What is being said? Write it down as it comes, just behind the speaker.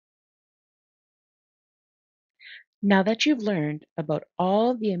Now that you've learned about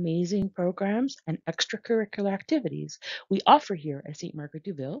all the amazing programs and extracurricular activities we offer here at St. Margaret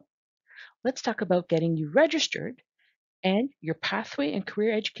Duville, let's talk about getting you registered and your pathway and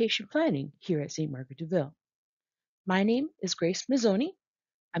career education planning here at St. Margaret Duville. My name is Grace Mazzoni.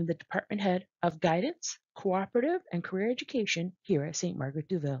 I'm the Department Head of Guidance, Cooperative, and Career Education here at St. Margaret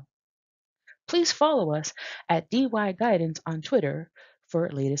Duville. Please follow us at DY Guidance on Twitter for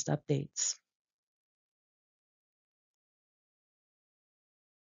latest updates.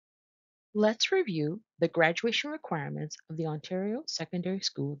 Let's review the graduation requirements of the Ontario Secondary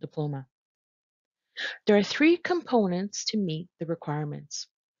School Diploma. There are three components to meet the requirements.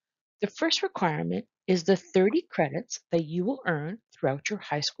 The first requirement is the 30 credits that you will earn throughout your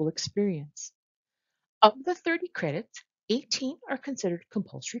high school experience. Of the 30 credits, 18 are considered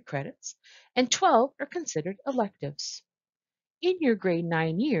compulsory credits and 12 are considered electives. In your grade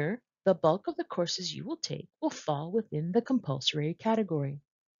 9 year, the bulk of the courses you will take will fall within the compulsory category.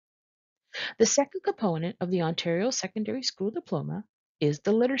 The second component of the Ontario Secondary School Diploma is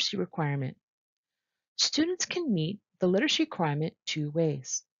the literacy requirement. Students can meet the literacy requirement two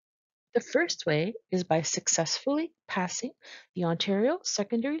ways. The first way is by successfully passing the Ontario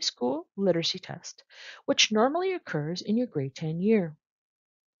Secondary School Literacy Test, which normally occurs in your grade 10 year.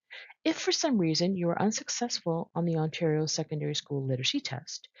 If for some reason you are unsuccessful on the Ontario Secondary School Literacy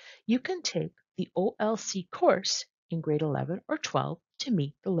Test, you can take the OLC course in grade 11 or 12 to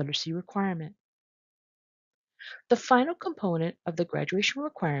meet the literacy requirement. The final component of the graduation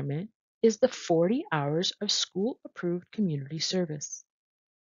requirement is the 40 hours of school-approved community service.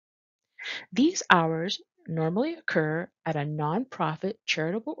 These hours normally occur at a nonprofit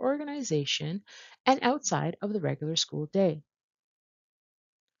charitable organization and outside of the regular school day.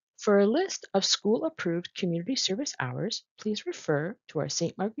 For a list of school-approved community service hours, please refer to our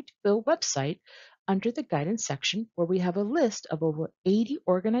St. Margaretville website under the guidance section where we have a list of over 80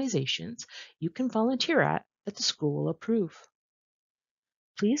 organizations you can volunteer at that the school will approve.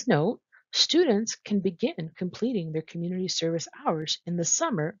 Please note, students can begin completing their community service hours in the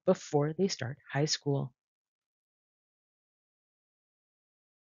summer before they start high school.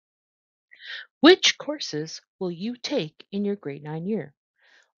 Which courses will you take in your grade 9 year?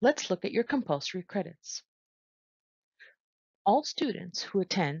 Let's look at your compulsory credits. All students who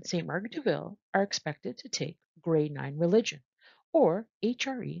attend St. Margaretville are expected to take grade 9 religion or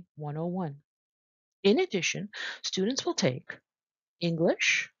HRE 101. In addition, students will take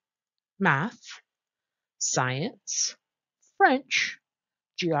English, math, science, French,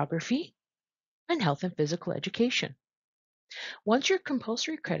 geography, and health and physical education. Once your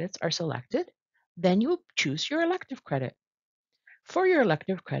compulsory credits are selected, then you will choose your elective credit. For your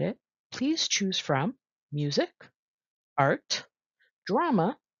elective credit, please choose from music, art,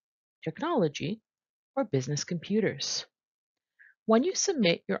 drama, technology, or business computers. When you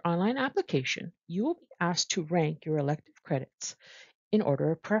submit your online application, you will be asked to rank your elective credits in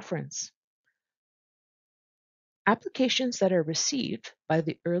order of preference. Applications that are received by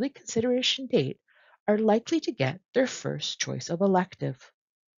the early consideration date are likely to get their first choice of elective.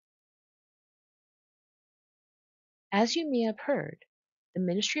 As you may have heard, the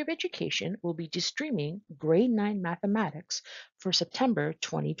Ministry of Education will be streaming grade 9 mathematics for September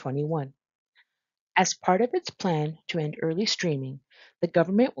 2021. As part of its plan to end early streaming, the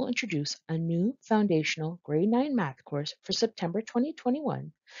government will introduce a new foundational grade 9 math course for September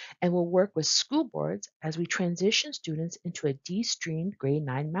 2021 and will work with school boards as we transition students into a de-streamed grade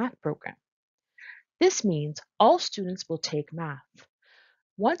 9 math program. This means all students will take math.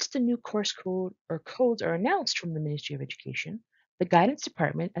 Once the new course code or codes are announced from the Ministry of Education, the guidance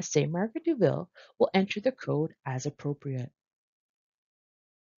department at St. Margaret Duville will enter the code as appropriate.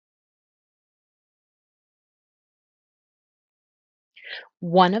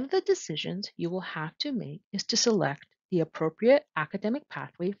 One of the decisions you will have to make is to select the appropriate academic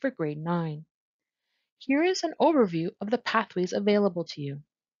pathway for grade 9. Here is an overview of the pathways available to you.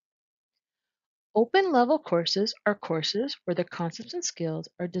 Open level courses are courses where the concepts and skills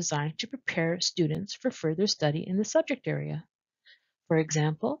are designed to prepare students for further study in the subject area. For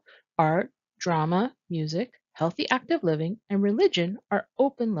example, art, drama, music, healthy active living, and religion are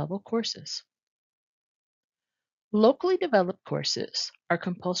open level courses. Locally developed courses are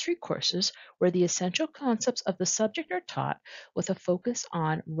compulsory courses where the essential concepts of the subject are taught with a focus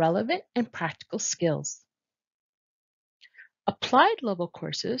on relevant and practical skills. Applied level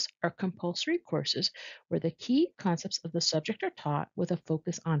courses are compulsory courses where the key concepts of the subject are taught with a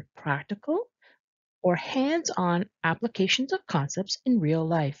focus on practical or hands-on applications of concepts in real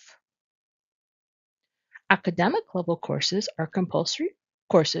life. Academic level courses are compulsory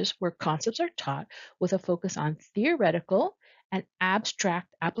courses where concepts are taught with a focus on theoretical and abstract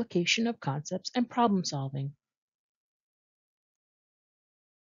application of concepts and problem solving.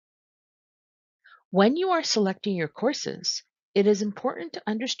 When you are selecting your courses, it is important to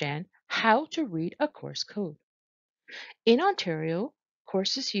understand how to read a course code. In Ontario,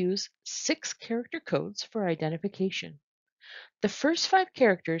 courses use 6 character codes for identification. The first 5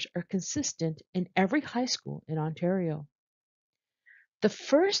 characters are consistent in every high school in Ontario. The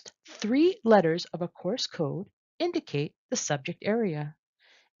first 3 letters of a course code indicate the subject area.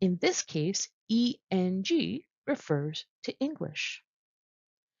 In this case, ENG refers to English.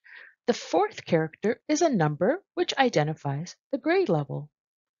 The fourth character is a number which identifies the grade level.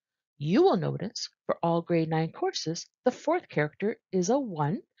 You will notice for all grade 9 courses, the fourth character is a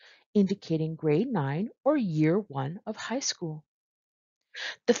 1, indicating grade 9 or year 1 of high school.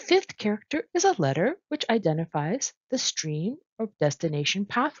 The fifth character is a letter which identifies the stream or destination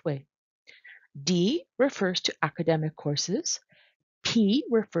pathway. D refers to academic courses, P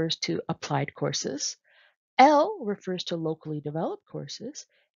refers to applied courses, L refers to locally developed courses,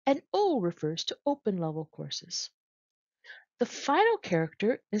 and O refers to open level courses. The final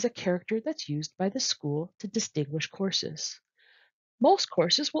character is a character that's used by the school to distinguish courses. Most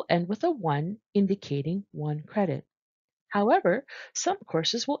courses will end with a 1 indicating 1 credit. However, some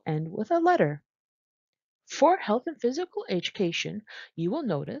courses will end with a letter. For health and physical education, you will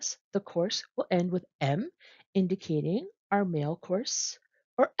notice the course will end with M, indicating our male course,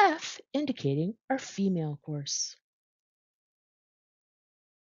 or F, indicating our female course.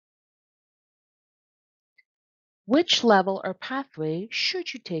 Which level or pathway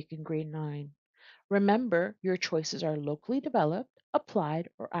should you take in grade 9? Remember, your choices are locally developed, applied,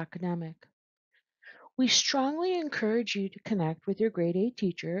 or academic. We strongly encourage you to connect with your grade 8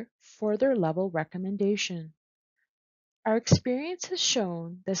 teacher for their level recommendation. Our experience has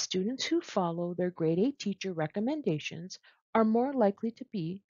shown that students who follow their grade 8 teacher recommendations are more likely to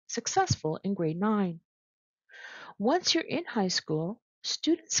be successful in grade 9. Once you're in high school,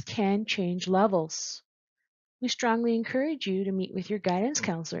 students can change levels. We strongly encourage you to meet with your guidance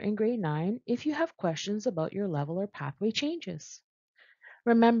counselor in grade 9 if you have questions about your level or pathway changes.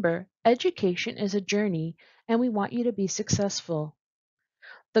 Remember, education is a journey and we want you to be successful.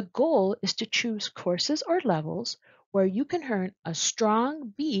 The goal is to choose courses or levels where you can earn a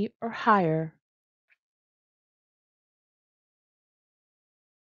strong B or higher.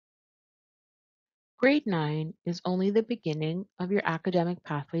 Grade 9 is only the beginning of your academic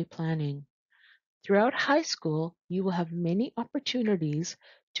pathway planning. Throughout high school, you will have many opportunities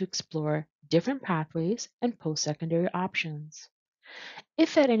to explore different pathways and post-secondary options.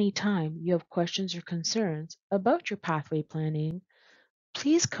 If at any time you have questions or concerns about your pathway planning,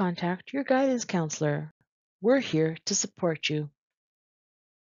 please contact your guidance counselor. We're here to support you.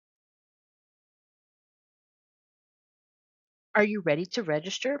 Are you ready to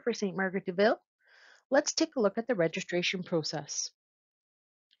register for St. Margaret DeVille? Let's take a look at the registration process.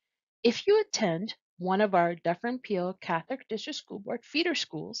 If you attend one of our Dufferin Peel Catholic District School Board feeder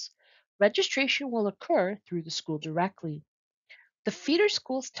schools, registration will occur through the school directly. The feeder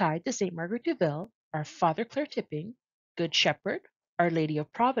schools tied to St. Margaret DeVille are Father Clare Tipping, Good Shepherd, Our Lady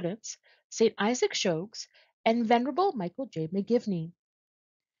of Providence, St. Isaac Shogues, and Venerable Michael J. McGivney.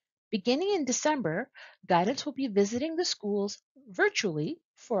 Beginning in December, guidance will be visiting the schools virtually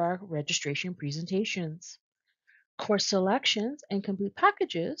for our registration presentations. Course selections and complete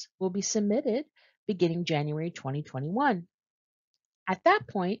packages will be submitted beginning January 2021. At that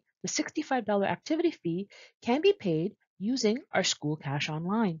point, the $65 activity fee can be paid using our School Cash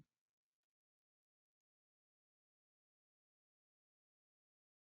Online.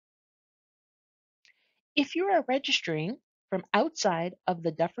 If you are registering from outside of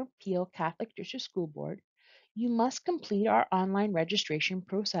the Dufferin Peel Catholic District School Board, you must complete our online registration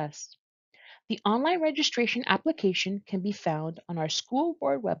process. The online registration application can be found on our school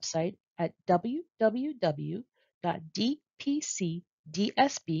board website at www.dpcdsb.org.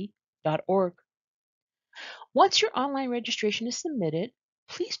 Once your online registration is submitted,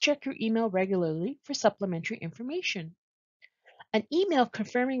 please check your email regularly for supplementary information. An email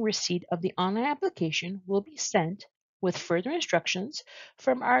confirming receipt of the online application will be sent with further instructions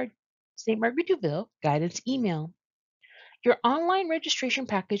from our St. Margaret DuVille guidance email. Your online registration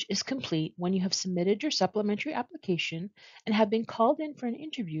package is complete when you have submitted your supplementary application and have been called in for an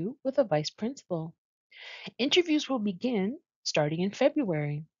interview with a vice principal. Interviews will begin starting in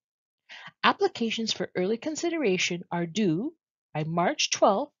February. Applications for early consideration are due by March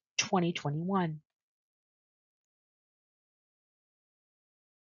 12, 2021.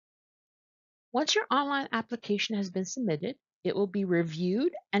 Once your online application has been submitted, It will be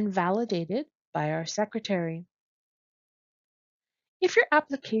reviewed and validated by our secretary. If your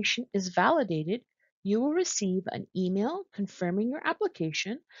application is validated, you will receive an email confirming your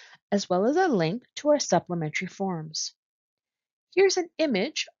application, as well as a link to our supplementary forms. Here's an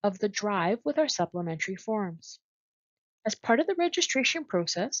image of the drive with our supplementary forms. As part of the registration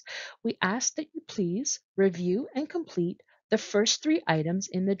process, we ask that you please review and complete the first 3 items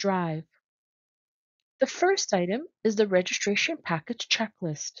in the drive. The first item is the registration package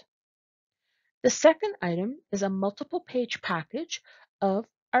checklist. The second item is a multiple page package of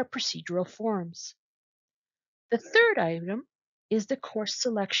our procedural forms. The third item is the course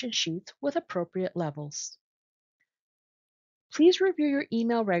selection sheets with appropriate levels. Please review your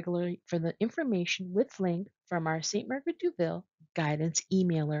email regularly for the information with link from our St. Margaret Duville guidance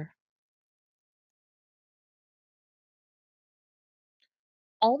emailer.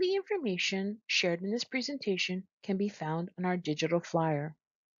 All the information shared in this presentation can be found on our digital flyer.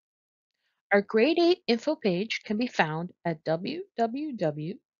 Our Grade 8 info page can be found at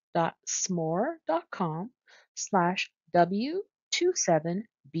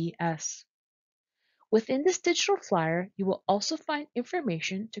www.smore.com/W27BS. Within this digital flyer, you will also find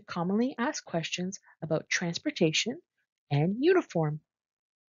information to commonly asked questions about transportation and uniform.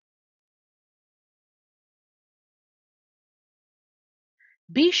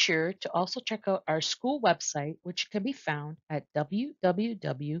 Be sure to also check out our school website, which can be found at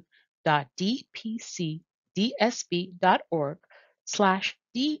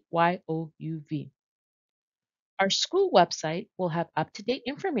www.dpcdsb.org/DYOUV. Our school website will have up-to-date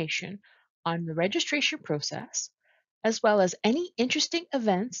information on the registration process, as well as any interesting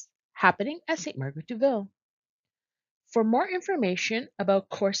events happening at St. Margaret Duville. For more information about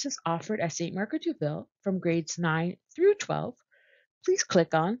courses offered at St. Margaret Duville from grades 9 through 12, please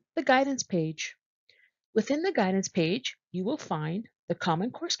click on the guidance page. Within the guidance page, you will find the Common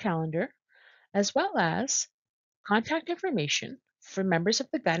Course Calendar, as well as contact information for members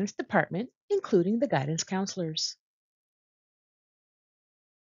of the guidance department, including the guidance counselors.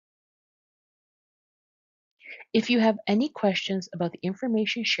 If you have any questions about the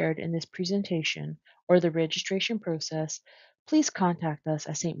information shared in this presentation or the registration process, please contact us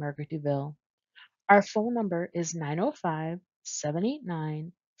at St. Margaret Duville. Our phone number is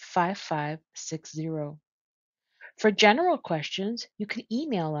 905-789-5560. For general questions, you can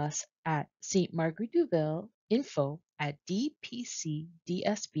email us at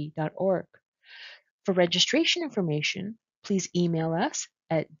stmargaretduville@dpcdsb.org. For registration information, please email us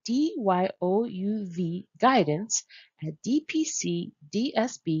at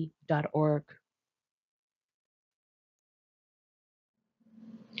dyouvguidance@dpcdsb.org.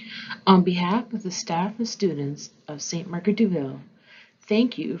 On behalf of the staff and students of St. Margaret Duville,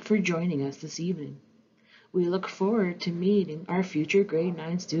 thank you for joining us this evening. We look forward to meeting our future grade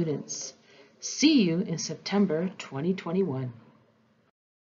 9 students. See you in September 2021.